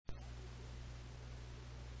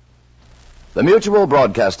The Mutual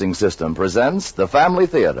Broadcasting System presents The Family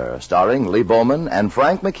Theater, starring Lee Bowman and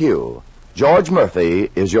Frank McHugh. George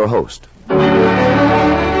Murphy is your host.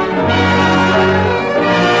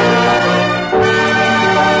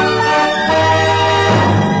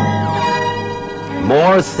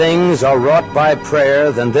 More things are wrought by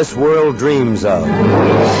prayer than this world dreams of.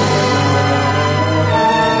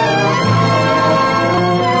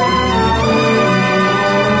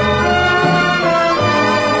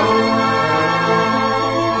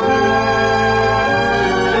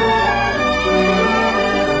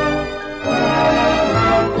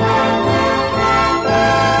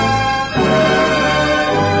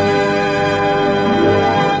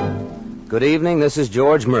 Good evening, this is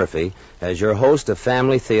George Murphy as your host of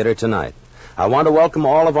Family Theater tonight. I want to welcome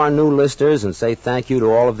all of our new listeners and say thank you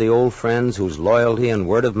to all of the old friends whose loyalty and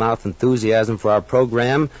word-of-mouth enthusiasm for our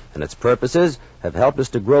program and its purposes have helped us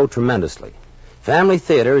to grow tremendously. Family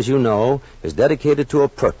Theater, as you know, is dedicated to a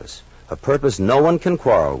purpose no one can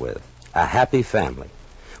quarrel with, a happy family.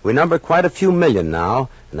 We number quite a few million now,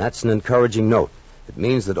 and that's an encouraging note. It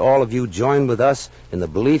means that all of you join with us in the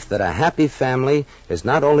belief that a happy family is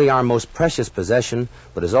not only our most precious possession,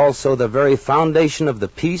 but is also the very foundation of the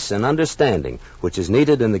peace and understanding which is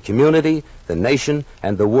needed in the community, the nation,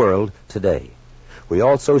 and the world today. We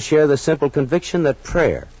also share the simple conviction that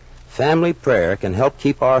prayer, family prayer, can help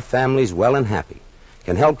keep our families well and happy,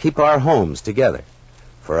 can help keep our homes together.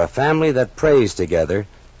 For a family that prays together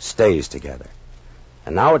stays together.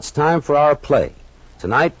 And now it's time for our play.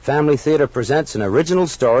 Tonight, Family Theater presents an original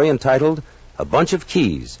story entitled A Bunch of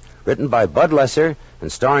Keys, written by Bud Lesser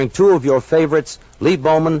and starring two of your favorites, Lee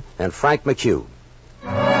Bowman and Frank McHugh.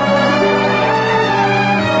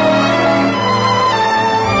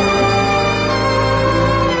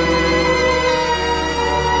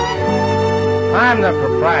 I'm the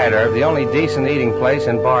proprietor of the only decent eating place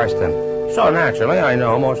in Boston. So naturally, I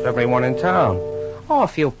know most everyone in town. Oh, a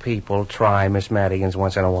few people try Miss Madigan's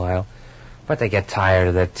once in a while. But they get tired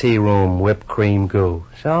of the tea room whipped cream goo.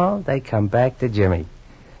 So they come back to Jimmy.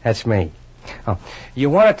 That's me. Oh, you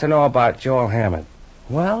wanted to know about Joel Hammond.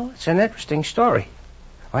 Well, it's an interesting story.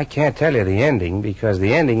 I can't tell you the ending because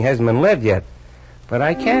the ending hasn't been lived yet. But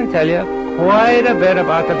I can tell you quite a bit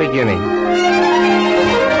about the beginning.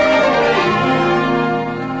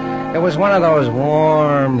 It was one of those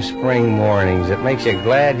warm spring mornings that makes you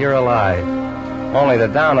glad you're alive. Only the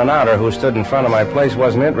down-and-outer who stood in front of my place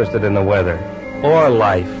wasn't interested in the weather, or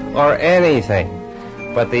life, or anything,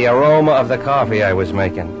 but the aroma of the coffee I was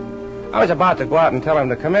making. I was about to go out and tell him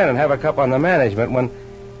to come in and have a cup on the management when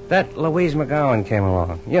that Louise McGowan came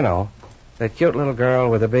along. You know, that cute little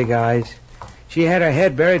girl with the big eyes. She had her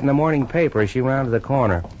head buried in the morning paper as she rounded the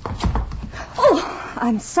corner. Oh,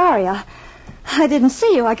 I'm sorry. I didn't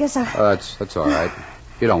see you. I guess I... That's all right.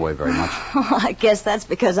 You don't weigh very much. Oh, I guess that's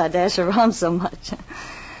because I dash around so much.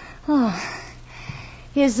 Oh.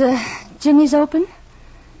 Is Jimmy's open?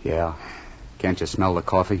 Yeah. Can't you smell the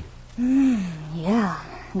coffee? Yeah,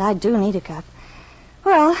 and I do need a cup.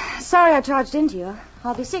 Well, sorry I charged into you.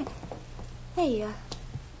 I'll be sick. Hey,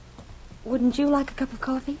 wouldn't you like a cup of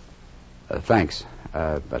coffee? Thanks.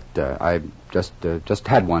 But I just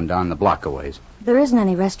had one down the block a ways. There isn't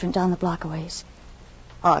any restaurant down the block a ways.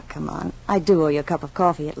 Oh, come on. I do owe you a cup of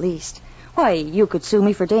coffee at least. Why, you could sue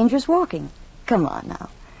me for dangerous walking. Come on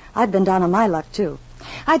now. I've been down on my luck, too.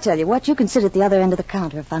 I tell you what, you can sit at the other end of the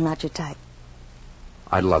counter if I'm not your type.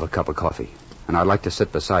 I'd love a cup of coffee. And I'd like to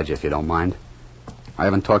sit beside you if you don't mind. I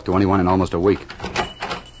haven't talked to anyone in almost a week.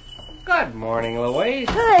 Good morning, Louise.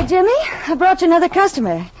 Hi, Jimmy. I brought you another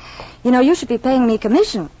customer. You know, you should be paying me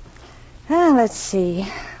commission. Let's see.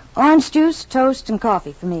 Orange juice, toast, and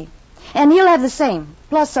coffee for me. And you'll have the same,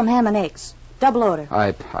 plus some ham and eggs. Double order.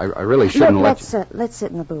 I really shouldn't Look, let let's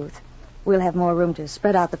sit in the booth. We'll have more room to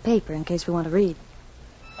spread out the paper in case we want to read.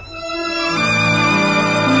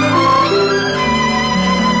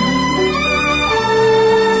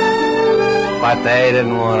 But they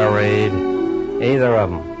didn't want to read. Either of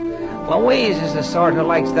them. Louise is the sort who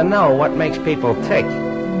likes to know what makes people tick.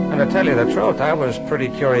 And to tell you the truth, I was pretty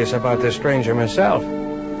curious about this stranger myself.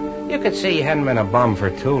 You could see he hadn't been a bum for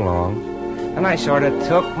too long. And I sort of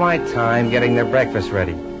took my time getting their breakfast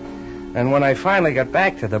ready. And when I finally got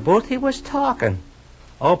back to the booth, he was talking.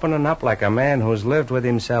 Opening up like a man who's lived with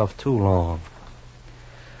himself too long.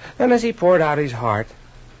 Then as he poured out his heart,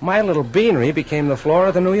 my little beanery became the floor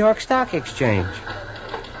of the New York Stock Exchange.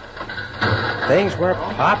 Things were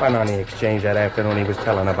popping on the exchange that afternoon he was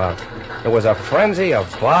telling about. There was a frenzy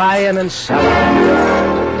of buying and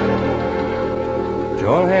selling.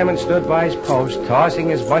 Joel Hammond stood by his post, tossing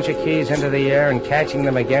his bunch of keys into the air and catching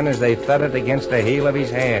them again as they thudded against the heel of his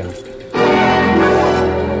hand.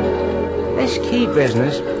 This key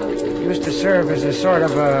business used to serve as a sort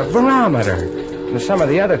of a barometer, and some of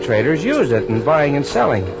the other traders used it in buying and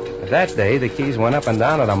selling. But that day, the keys went up and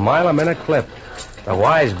down at a mile-a-minute clip. The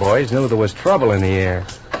wise boys knew there was trouble in the air.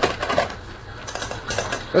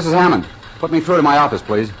 This is Hammond. Put me through to my office,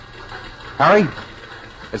 please. Harry?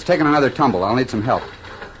 It's taken another tumble. I'll need some help.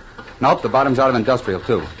 Nope, the bottom's out of industrial,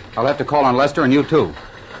 too. I'll have to call on Lester and you, too.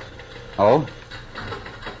 Oh?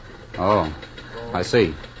 Oh, I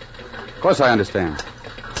see. Of course I understand.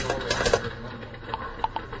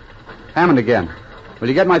 Hammond again. Will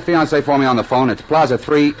you get my fiancée for me on the phone? It's Plaza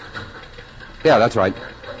 3. Yeah, that's right.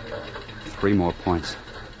 3 more points.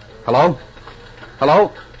 Hello?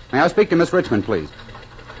 Hello? May I speak to Miss Richmond, please?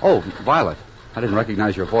 Oh, Violet. I didn't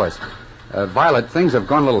recognize your voice. Violet, things have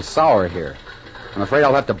gone a little sour here. I'm afraid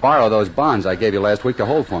I'll have to borrow those bonds I gave you last week to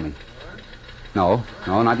hold for me. No,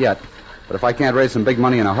 not yet. But if I can't raise some big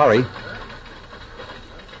money in a hurry...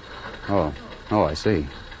 Oh, I see.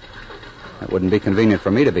 It wouldn't be convenient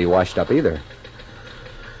for me to be washed up either.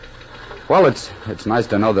 Well, it's nice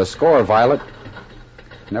to know the score, Violet.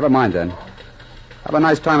 Never mind, then. Have a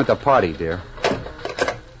nice time at the party, dear.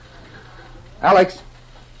 Alex,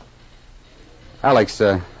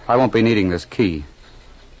 I won't be needing this key.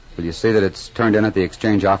 Will you see that it's turned in at the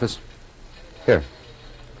exchange office? Here,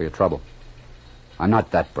 for your trouble. I'm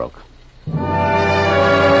not that broke.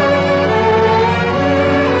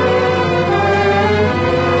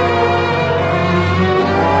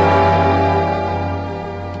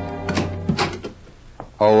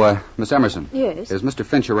 Oh, Miss Emerson. Yes? Is Mr.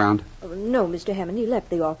 Finch around? Oh, no, Mr. Hammond. He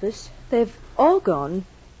left the office. They've all gone.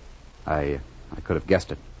 I could have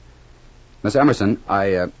guessed it. Miss Emerson,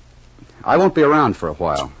 I won't be around for a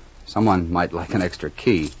while. Someone might like an extra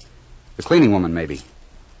key. The cleaning woman, maybe.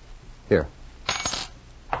 Here.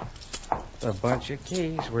 A bunch of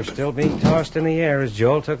keys were still being tossed in the air as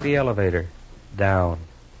Joel took the elevator down.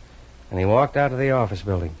 And he walked out of the office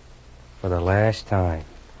building for the last time.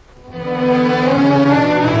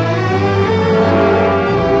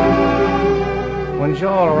 When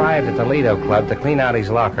Joel arrived at the Lido Club to clean out his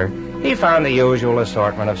locker, he found the usual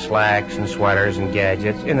assortment of slacks and sweaters and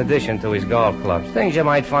gadgets, in addition to his golf clubs, things you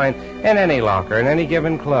might find in any locker in any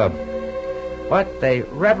given club. But they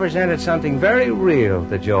represented something very real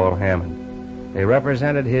to Joel Hammond. They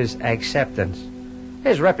represented his acceptance.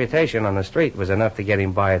 His reputation on the street was enough to get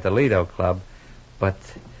him by at the Lido Club, but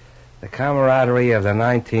the camaraderie of the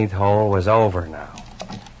 19th hole was over now.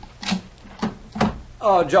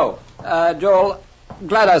 Oh, Joel,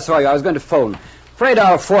 glad I saw you. I was going to phone. Afraid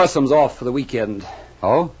our foursome's off for the weekend.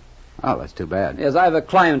 Oh? Oh, that's too bad. Yes, I have a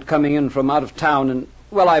client coming in from out of town, and,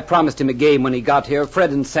 well, I promised him a game when he got here.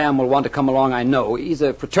 Fred and Sam will want to come along, I know. He's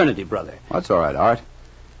a fraternity brother. That's all right, Art.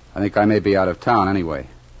 I think I may be out of town anyway.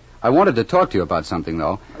 I wanted to talk to you about something,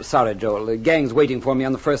 though. Sorry, Joel. The gang's waiting for me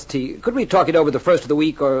on the first tee. Could we talk it over the first of the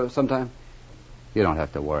week or sometime? You don't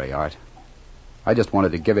have to worry, Art. I just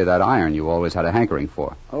wanted to give you that iron you always had a hankering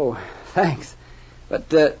for. Oh, thanks. But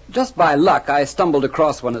just by luck, I stumbled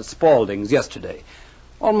across one at Spaulding's yesterday.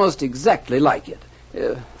 Almost exactly like it.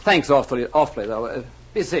 Thanks awfully, though.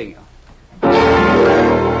 Be seeing you.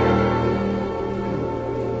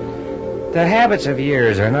 The habits of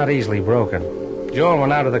years are not easily broken. Joel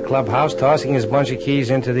went out of the clubhouse, tossing his bunch of keys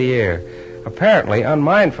into the air, apparently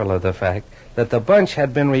unmindful of the fact that the bunch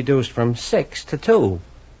had been reduced from 6 to 2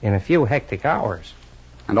 in a few hectic hours.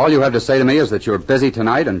 And all you have to say to me is that you're busy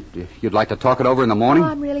tonight and you'd like to talk it over in the morning? Oh,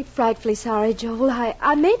 I'm really frightfully sorry, Joel.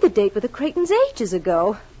 I made the date with the Creightons ages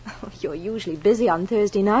ago. You're usually busy on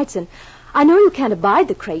Thursday nights, and I know you can't abide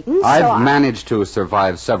the Creightons. I've managed to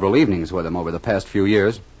survive several evenings with them over the past few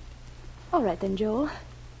years. All right, then, Joel.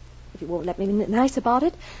 If you won't let me be nice about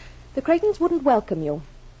it, the Creightons wouldn't welcome you.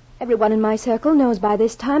 Everyone in my circle knows by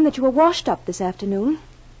this time that you were washed up this afternoon.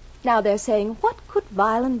 Now they're saying, what could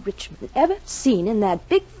Violet Richmond ever have seen in that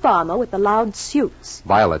big farmer with the loud suits?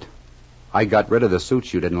 Violet, I got rid of the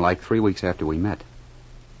suits you didn't like 3 weeks after we met.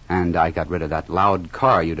 And I got rid of that loud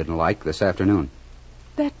car you didn't like this afternoon.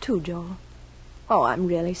 That too, Joel. Oh, I'm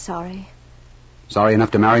really sorry. Sorry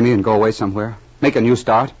enough to marry me and go away somewhere? Make a new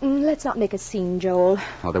start? Let's not make a scene, Joel.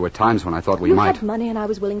 Oh, there were times when I thought we you might. You had money and I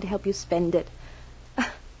was willing to help you spend it.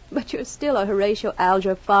 But you're still a Horatio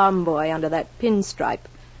Alger farm boy under that pinstripe.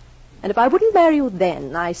 And if I wouldn't marry you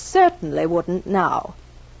then, I certainly wouldn't now.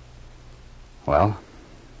 Well,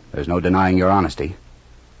 there's no denying your honesty.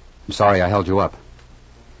 I'm sorry I held you up.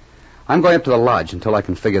 I'm going up to the lodge until I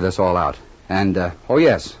can figure this all out. And, oh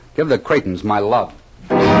yes, give the Creightons my love.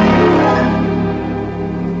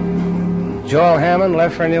 Joel Hammond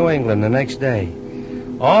left for New England the next day.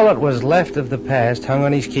 All that was left of the past hung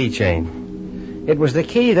on his keychain. It was the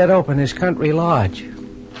key that opened his country lodge.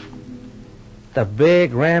 The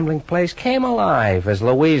big, rambling place came alive as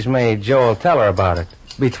Louise made Joel tell her about it,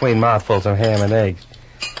 between mouthfuls of ham and eggs.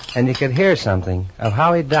 And you could hear something of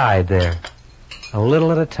how he died there, a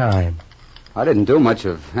little at a time. I didn't do much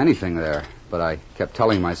of anything there, but I kept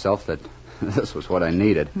telling myself that this was what I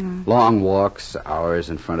needed. Long walks,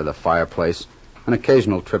 hours in front of the fireplace, an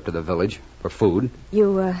occasional trip to the village for food.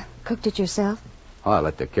 You, cooked it yourself? Oh, I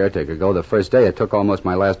let the caretaker go the first day. It took almost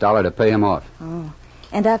my last dollar to pay him off. Oh.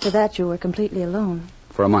 And after that, you were completely alone?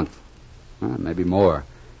 For a month. Maybe more.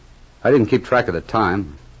 I didn't keep track of the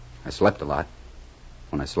time. I slept a lot.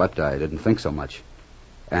 When I slept, I didn't think so much.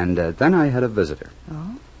 And then I had a visitor.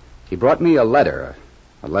 Oh? He brought me a letter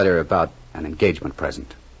about an engagement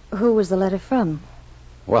present. Who was the letter from?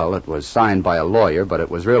 Well, it was signed by a lawyer, but it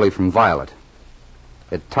was really from Violet.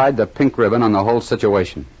 It tied the pink ribbon on the whole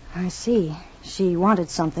situation. I see. She wanted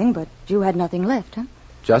something, but you had nothing left, huh?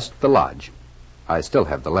 Just the lodge. I still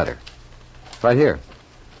have the letter. Right here.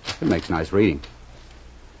 It makes nice reading.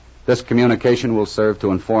 This communication will serve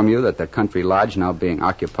to inform you that the country lodge now being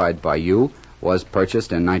occupied by you was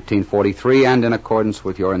purchased in 1943 and in accordance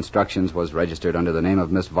with your instructions was registered under the name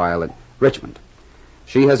of Miss Violet Richmond.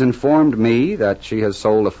 She has informed me that she has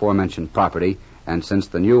sold aforementioned property, and since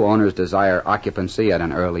the new owners desire occupancy at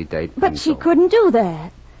an early date... But she couldn't do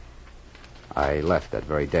that. I left that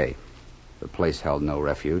very day. The place held no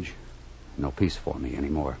refuge, no peace for me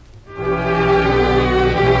anymore.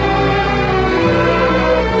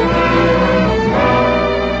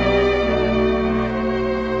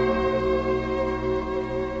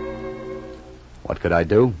 What could I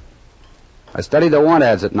do? I studied the want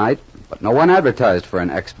ads at night, but no one advertised for an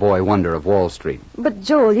ex-boy wonder of Wall Street. But,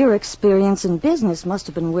 Joel, your experience in business must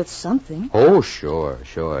have been worth something. Oh, sure.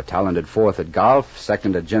 Talented fourth at golf,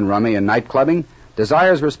 second at gin rummy and night clubbing,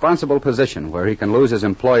 desires responsible position where he can lose his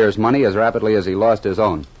employer's money as rapidly as he lost his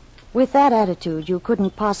own. With that attitude, you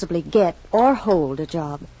couldn't possibly get or hold a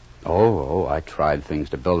job. Oh, I tried things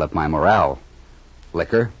to build up my morale.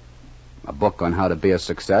 Liquor, a book on how to be a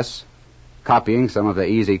success, copying some of the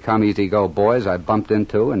easy come, easy go boys I bumped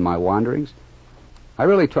into in my wanderings. I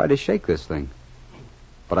really tried to shake this thing,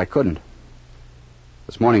 but I couldn't.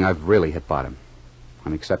 This morning I've really hit bottom.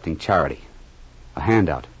 I'm accepting charity, a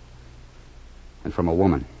handout, and from a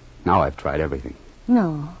woman. Now I've tried everything.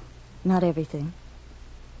 No, not everything.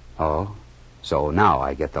 Oh, so now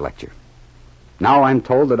I get the lecture. Now I'm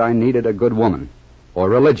told that I needed a good woman, or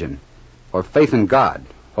religion, or faith in God,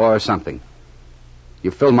 or something. You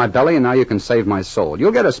filled my belly, and now you can save my soul.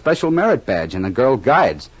 You'll get a special merit badge in the Girl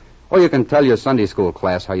Guides. Or you can tell your Sunday school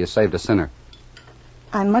class how you saved a sinner.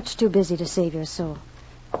 I'm much too busy to save your soul.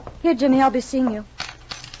 Here, Jimmy, I'll be seeing you.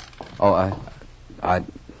 Oh,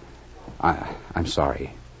 I'm sorry.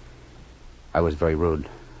 I was very rude,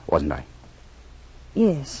 wasn't I?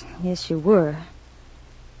 Yes, you were.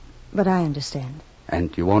 But I understand.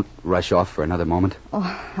 And you won't rush off for another moment?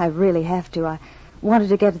 Oh, I really have to. I wanted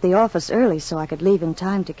to get to the office early so I could leave in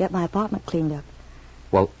time to get my apartment cleaned up.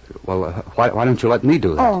 Well, why don't you let me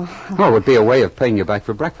do that? Oh. No, it would be a way of paying you back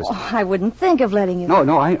for breakfast. Oh, I wouldn't think of letting you...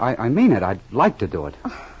 No, I mean it. I'd like to do it.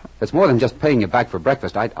 It's more than just paying you back for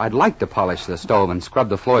breakfast. I'd like to polish the stove and scrub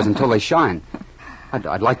the floors until they shine.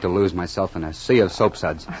 I'd like to lose myself in a sea of soap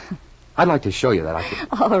suds. I'd like to show you that I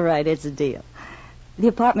could... All right, it's a deal. The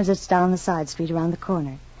apartment's just down the side street around the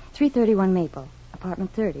corner. 331 Maple,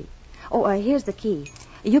 apartment 30. Oh, here's the key.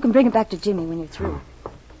 You can bring it back to Jimmy when you're through.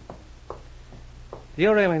 Do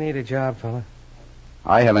you really need a job, fella?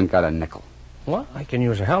 I haven't got a nickel. Well, I can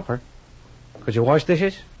use a helper. Could you wash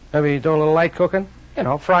dishes? Maybe do a little light cooking? You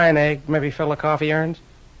know, fry an egg, maybe fill the coffee urns?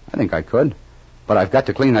 I think I could. But I've got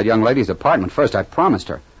to clean that young lady's apartment first. I promised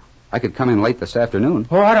her. I could come in late this afternoon.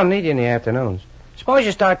 Oh, I don't need you in the afternoons. Suppose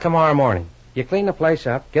you start tomorrow morning. You clean the place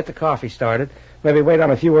up, get the coffee started, maybe wait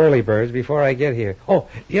on a few early birds before I get here. Oh,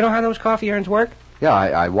 you know how those coffee urns work? Yeah,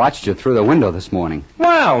 I watched you through the window this morning.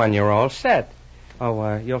 Well, then you're all set.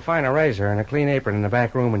 Oh, you'll find a razor and a clean apron in the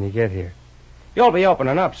back room when you get here. You'll be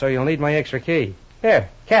opening up, so you'll need my extra key. Here,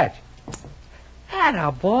 catch.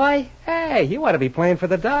 Atta boy. Hey, you ought to be playing for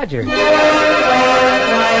the Dodgers.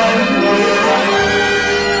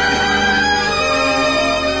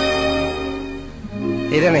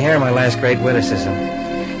 He didn't hear my last great witticism.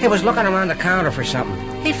 He was looking around the counter for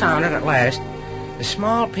something. He found it at last. A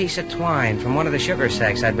small piece of twine from one of the sugar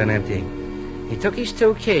sacks I'd been emptying. He took his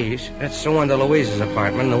two keys, that's the one to Louise's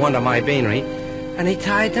apartment and the one to my beanery, and he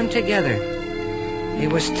tied them together. He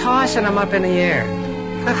was tossing them up in the air.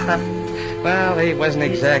 Well, he wasn't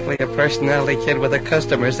exactly a personality kid with the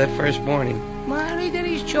customers that first morning. Well, he did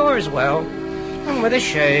his chores well. And with a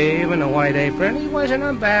shave and a white apron, he wasn't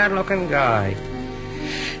a bad-looking guy.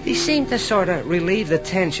 He seemed to sort of relieve the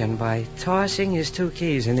tension by tossing his 2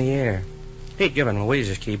 keys in the air. He'd given Louise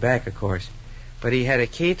his key back, of course, but he had a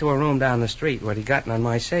key to a room down the street where he'd gotten on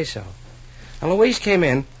my say-so. And Louise came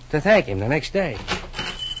in to thank him the next day.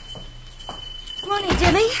 Morning,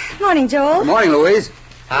 Jimmy. Morning, Joel. Good morning, Louise.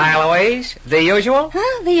 Hi, Louise. The usual?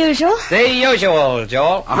 Huh? The usual. The usual,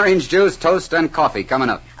 Joel. Orange juice, toast, and coffee coming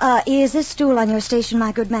up. Is this stool on your station,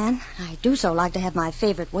 my good man? I do so like to have my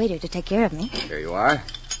favorite waiter to take care of me. Here you are.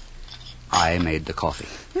 I made the coffee.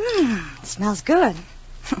 It smells good.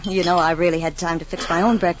 You know, I really had time to fix my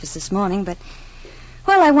own breakfast this morning, but,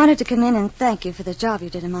 well, I wanted to come in and thank you for the job you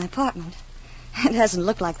did in my apartment. It hasn't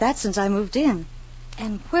looked like that since I moved in.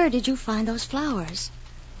 And where did you find those flowers?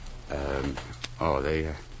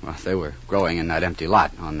 They were growing in that empty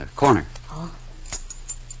lot on the corner. Oh.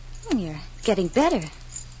 Well, you're getting better.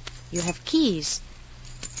 You have keys.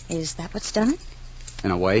 Is that what's done it?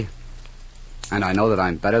 In a way. And I know that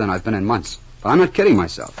I'm better than I've been in months. But I'm not kidding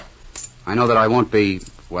myself. I know that I won't be,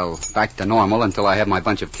 back to normal until I have my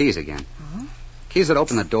bunch of keys again. Uh-huh. Keys that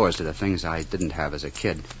open the doors to the things I didn't have as a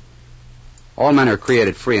kid. All men are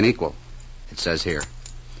created free and equal, it says here.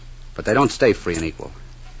 But they don't stay free and equal.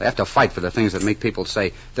 They have to fight for the things that make people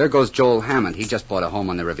say, there goes Joel Hammond. He just bought a home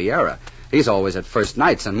on the Riviera. He's always at first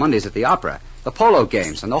nights and Mondays at the opera, the polo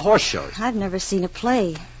games, and the horse shows. I've never seen a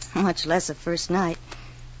play, much less a first night.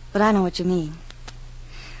 But I know what you mean.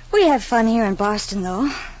 We have fun here in Boston, though.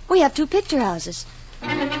 We have 2 picture houses.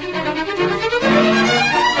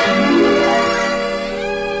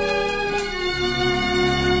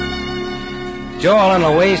 Joel and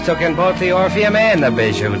Louise took in both the Orpheum and the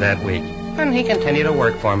Bijou that week, and he continued to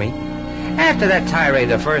work for me. After that tirade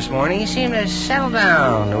the first morning, he seemed to settle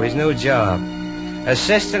down to his new job,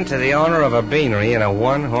 assistant to the owner of a beanery in a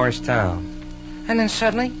 1-horse town. And then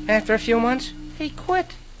suddenly, after a few months, he quit.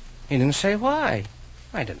 He didn't say why.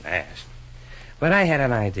 I didn't ask. But I had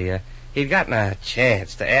an idea. He'd gotten a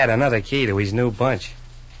chance to add another key to his new bunch.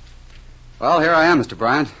 Well, here I am, Mr.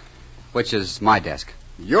 Bryant. Which is my desk.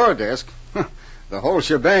 Your desk? The whole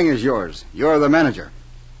shebang is yours. You're the manager.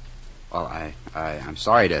 Well, I'm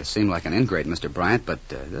sorry to seem like an ingrate, Mr. Bryant, but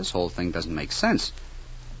this whole thing doesn't make sense.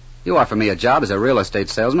 You offer me a job as a real estate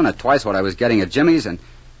salesman at twice what I was getting at Jimmy's, and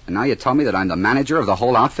now you tell me that I'm the manager of the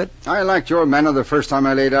whole outfit? I liked your manner the first time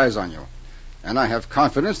I laid eyes on you. And I have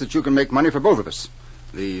confidence that you can make money for both of us.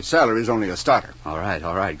 The salary's only a starter. All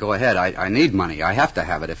right. Go ahead. I need money. I have to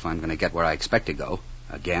have it if I'm going to get where I expect to go.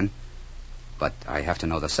 Again. But I have to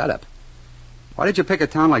know the setup. Why did you pick a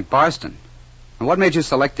town like Boston? And what made you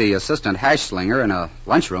select the assistant hash slinger in a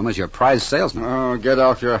lunchroom as your prize salesman? Oh, get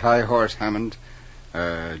off your high horse, Hammond.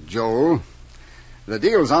 Joel, the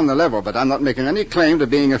deal's on the level, but I'm not making any claim to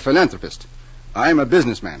being a philanthropist. I'm a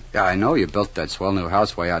businessman. Yeah, I know you built that swell new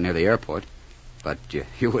house way out near the airport. But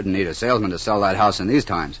you wouldn't need a salesman to sell that house in these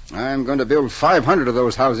times. I'm going to build 500 of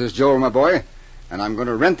those houses, Joel, my boy. And I'm going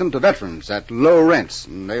to rent them to veterans at low rents,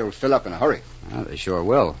 and they'll fill up in a hurry. Well, they sure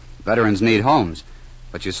will. Veterans need homes.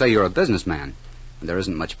 But you say you're a businessman, and there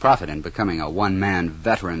isn't much profit in becoming a one-man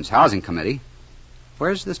veterans housing committee.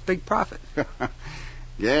 Where's this big profit?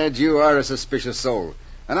 Gad, you are a suspicious soul.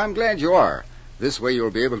 And I'm glad you are. This way you'll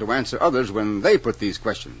be able to answer others when they put these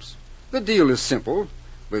questions. The deal is simple.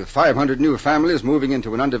 With 500 new families moving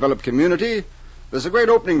into an undeveloped community, there's a great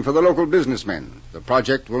opening for the local businessmen. The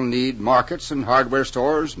project will need markets and hardware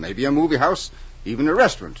stores, maybe a movie house, even a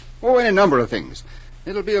restaurant, any number of things.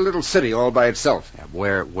 It'll be a little city all by itself. Yeah,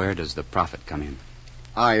 where does the profit come in?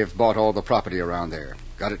 I've bought all the property around there.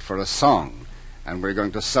 Got it for a song. And we're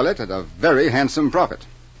going to sell it at a very handsome profit.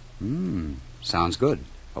 Sounds good.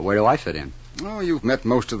 But where do I fit in? Oh, you've met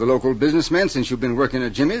most of the local businessmen since you've been working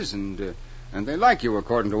at Jimmy's, and they like you,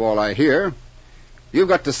 according to all I hear. You've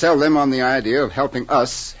got to sell them on the idea of helping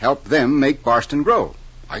us help them make Boston grow.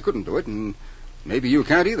 I couldn't do it, and maybe you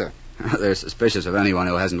can't either. They're suspicious of anyone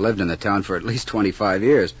who hasn't lived in the town for at least 25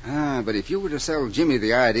 years. But if you were to sell Jimmy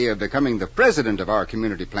the idea of becoming the president of our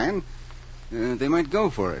community plan, they might go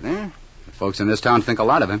for it, eh? The folks in this town think a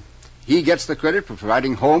lot of him. He gets the credit for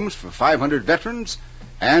providing homes for 500 veterans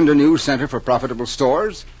and a new center for profitable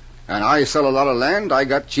stores. And I sell a lot of land I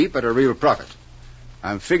got cheap at a real profit.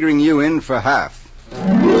 I'm figuring you in for half.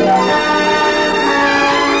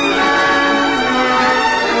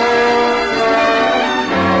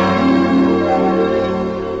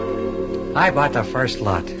 I bought the first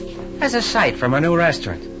lot as a site for my new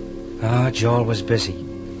restaurant. Joel was busy,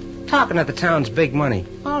 talking at the town's big money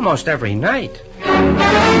almost every night.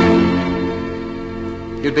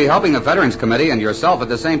 You'd be helping the Veterans Committee and yourself at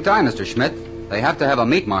the same time, Mr. Schmidt. They have to have a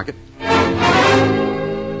meat market.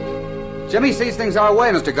 Jimmy sees things our way,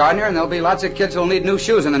 Mr. Gardner, and there'll be lots of kids who'll need new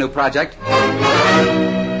shoes in the new project.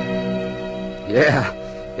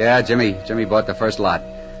 Yeah, Jimmy bought the first lot.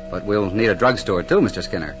 But we'll need a drugstore, too, Mr.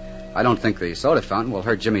 Skinner. I don't think the soda fountain will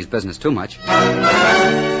hurt Jimmy's business too much. A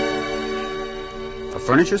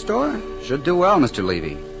furniture store? Should do well, Mr.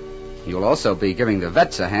 Levy. You'll also be giving the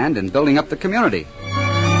vets a hand in building up the community.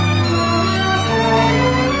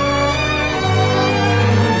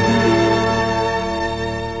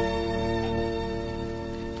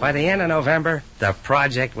 By the end of November, the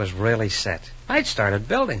project was really set. I'd started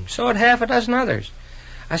building, so had half a dozen others.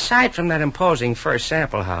 Aside from that imposing first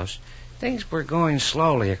sample house, things were going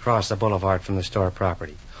slowly across the boulevard from the store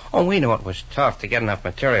property. Oh, we knew it was tough to get enough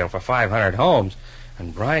material for 500 homes,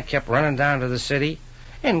 and Bryant kept running down to the city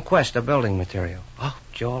in quest of building material. Oh,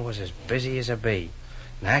 Joel was as busy as a bee.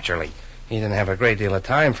 Naturally, he didn't have a great deal of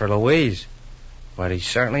time for Louise, but he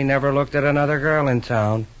certainly never looked at another girl in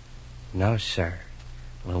town. No, sir.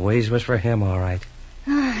 Louise was for him, all right.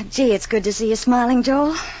 Gee, it's good to see you smiling,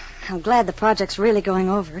 Joel. I'm glad the project's really going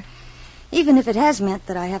over, even if it has meant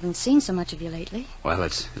that I haven't seen so much of you lately. Well,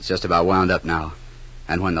 it's just about wound up now.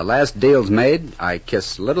 And when the last deal's made, I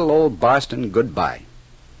kiss little old Boston goodbye.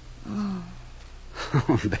 Oh.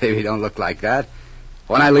 Baby, don't look like that.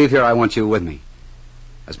 When I leave here, I want you with me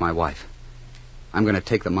as my wife. I'm going to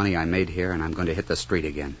take the money I made here, and I'm going to hit the street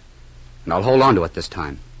again. And I'll hold on to it this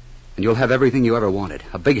time. And you'll have everything you ever wanted.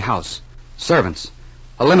 A big house, servants,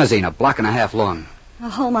 a limousine a block and a half long. A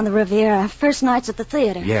home on the Riviera, first nights at the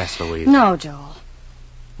theater. Yes, Louise. No, Joel.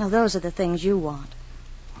 No, those are the things you want.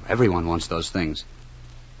 Everyone wants those things.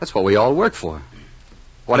 That's what we all work for.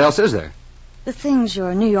 What else is there? The things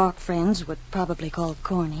your New York friends would probably call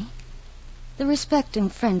corny. The respect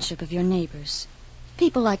and friendship of your neighbors.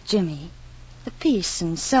 People like Jimmy. The peace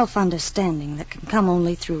and self-understanding that can come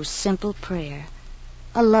only through simple prayer.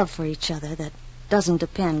 A love for each other that doesn't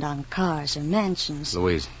depend on cars or mansions.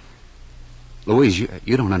 Louise,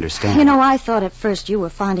 you don't understand. You know, I thought at first you were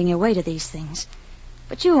finding your way to these things.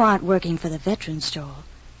 But you aren't working for the veterans, Joel.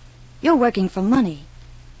 You're working for money.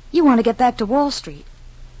 You want to get back to Wall Street.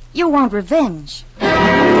 You want revenge.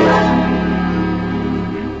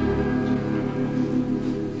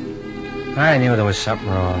 I knew there was something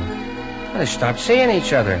wrong. They stopped seeing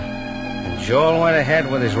each other. And Joel went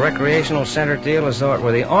ahead with his recreational center deal as though it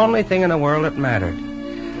were the only thing in the world that mattered.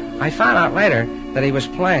 I found out later that he was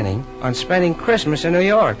planning on spending Christmas in New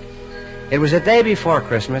York. It was the day before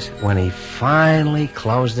Christmas when he finally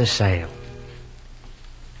closed the sale.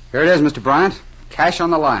 Here it is, Mr. Bryant. Cash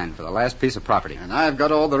on the line for the last piece of property. And I've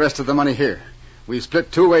got all the rest of the money here. We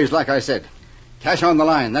split 2 ways, like I said. Cash on the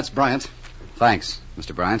line, that's Bryant. Thanks,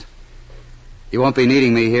 Mr. Bryant. You won't be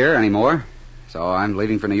needing me here anymore, so I'm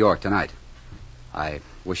leaving for New York tonight. I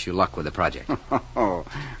wish you luck with the project. Oh,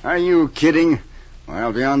 are you kidding? Well,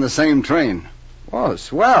 I'll be on the same train. Oh,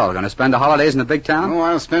 swell. Going to spend the holidays in the big town? Oh,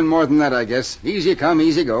 I'll spend more than that, I guess. Easy come,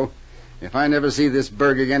 easy go. If I never see this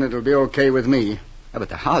burg again, it'll be okay with me. Yeah, but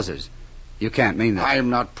the houses... You can't mean that. I'm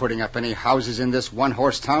not putting up any houses in this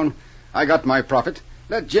one-horse town. I got my profit.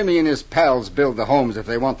 Let Jimmy and his pals build the homes if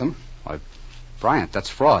they want them. Why, Bryant, that's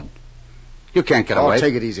fraud. You can't get away. Oh,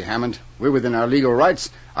 take it easy, Hammond. We're within our legal rights.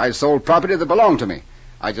 I sold property that belonged to me.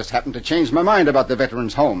 I just happened to change my mind about the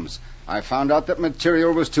veterans' homes. I found out that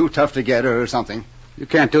material was too tough to get or something. You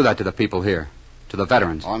can't do that to the people here, to the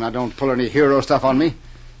veterans. Oh, now don't pull any hero stuff on me.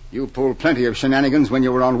 You pulled plenty of shenanigans when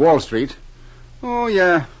you were on Wall Street. Oh,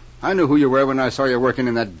 yeah. I knew who you were when I saw you working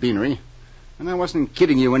in that beanery. And I wasn't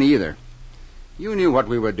kidding you any either. You knew what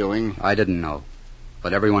we were doing. I didn't know.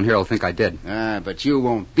 But everyone here will think I did. But you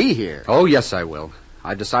won't be here. Oh, yes, I will.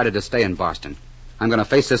 I've decided to stay in Boston. I'm going to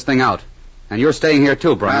face this thing out. And you're staying here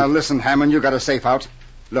too, Brian. Now, listen, Hammond, you got a safe out.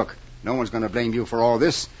 Look, no one's going to blame you for all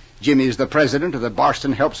this. Jimmy's the president of the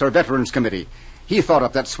Boston Helps Our Veterans Committee. He thought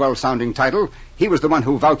up that swell-sounding title. He was the one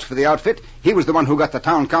who vouched for the outfit. He was the one who got the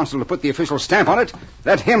town council to put the official stamp on it.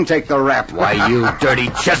 Let him take the rap. Why, you dirty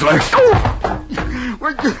chiseler.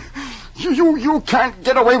 You can't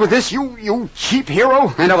get away with this, you cheap hero.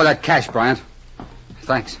 Hand over that cash, Bryant.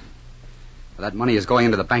 Thanks. That money is going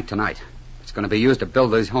into the bank tonight. It's going to be used to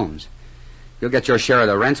build these homes. You'll get your share of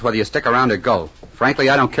the rents whether you stick around or go. Frankly,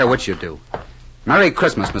 I don't care what you do. Merry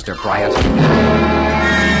Christmas, Mr. Bryant.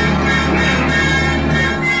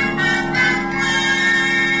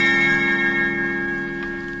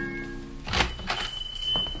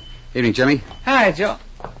 Evening, Jimmy. Hi, Joe.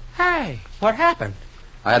 Hey, what happened?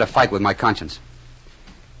 I had a fight with my conscience.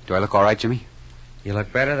 Do I look all right, Jimmy? You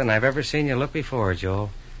look better than I've ever seen you look before,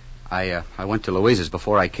 Joel. I went to Louise's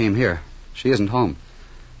before I came here. She isn't home.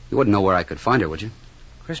 You wouldn't know where I could find her, would you?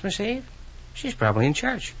 Christmas Eve? She's probably in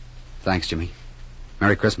church. Thanks, Jimmy.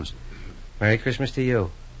 Merry Christmas. Merry Christmas to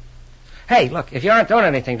you. Hey, look, if you aren't doing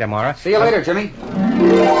anything tomorrow... See you later, Jimmy.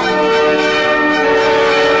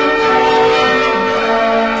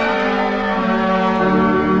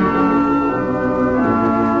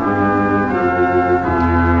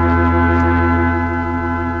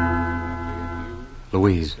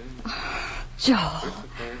 Louise. Joel.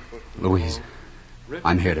 Louise,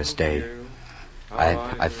 I'm here to stay.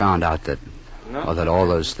 I found out that all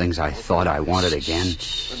those things I thought I wanted again.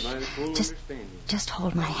 Just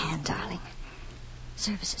hold my hand, darling.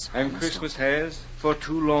 Services. And Christmas has, for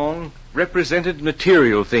too long, represented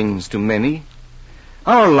material things to many.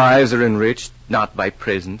 Our lives are enriched not by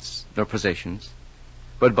presents nor possessions,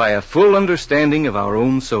 but by a full understanding of our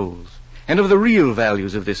own souls and of the real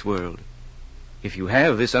values of this world. If you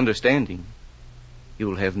have this understanding, you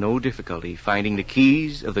will have no difficulty finding the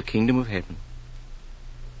keys of the kingdom of heaven.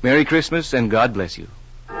 Merry Christmas, and God bless you.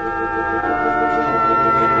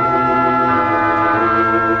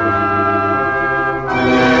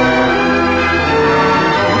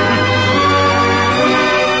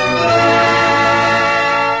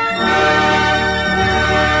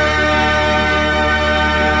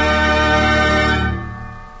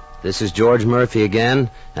 This is George Murphy again,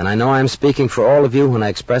 and I know I'm speaking for all of you when I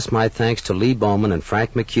express my thanks to Lee Bowman and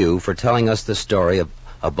Frank McHugh for telling us the story of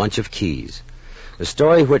A Bunch of Keys. A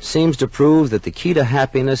story which seems to prove that the key to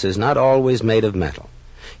happiness is not always made of metal.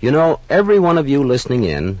 You know, every one of you listening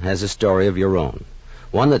in has a story of your own,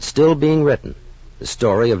 one that's still being written, the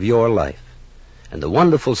story of your life. And the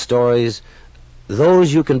wonderful stories,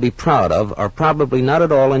 those you can be proud of, are probably not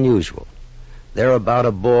at all unusual. They're about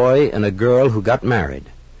a boy and a girl who got married,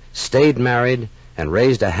 stayed married, and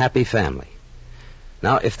raised a happy family.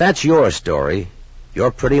 Now, if that's your story,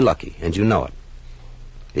 you're pretty lucky, and you know it.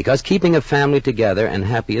 Because keeping a family together and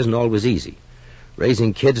happy isn't always easy.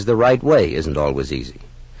 Raising kids the right way isn't always easy.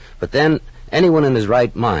 But then, anyone in his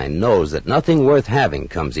right mind knows that nothing worth having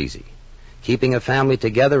comes easy. Keeping a family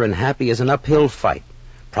together and happy is an uphill fight.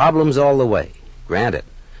 Problems all the way, granted.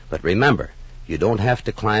 But remember, you don't have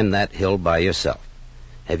to climb that hill by yourself.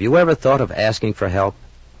 Have you ever thought of asking for help?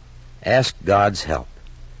 Ask God's help.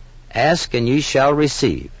 Ask and ye shall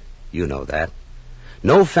receive. You know that.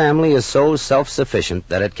 No family is so self-sufficient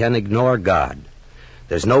that it can ignore God.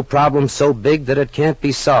 There's no problem so big that it can't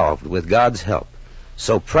be solved with God's help.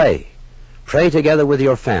 So pray. Pray together with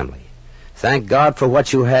your family. Thank God for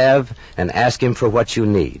what you have and ask Him for what you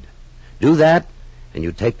need. Do that, and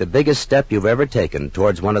you take the biggest step you've ever taken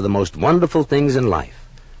towards one of the most wonderful things in life,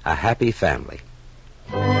 a happy family.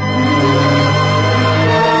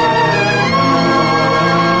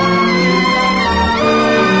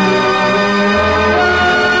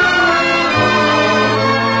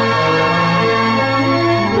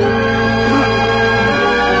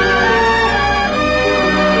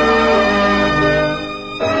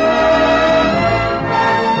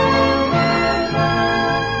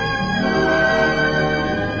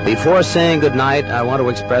 Before saying goodnight, I want to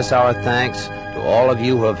express our thanks to all of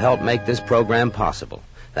you who have helped make this program possible.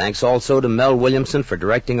 Thanks also to Mel Williamson for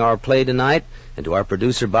directing our play tonight, and to our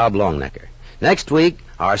producer, Bob Longnecker. Next week,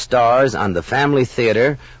 our stars on the Family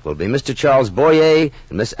Theater will be Mr. Charles Boyer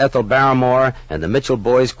and Miss Ethel Barrymore and the Mitchell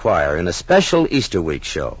Boys Choir in a special Easter week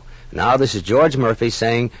show. Now, this is George Murphy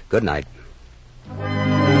saying good night.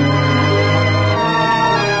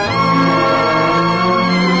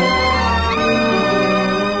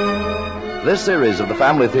 This series of the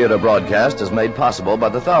Family Theater broadcast is made possible by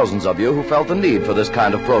the thousands of you who felt the need for this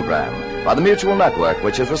kind of program, by the Mutual Network,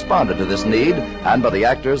 which has responded to this need, and by the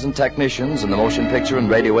actors and technicians in the motion picture and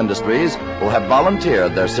radio industries who have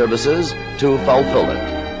volunteered their services to fulfill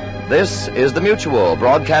it. This is the Mutual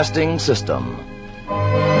Broadcasting System.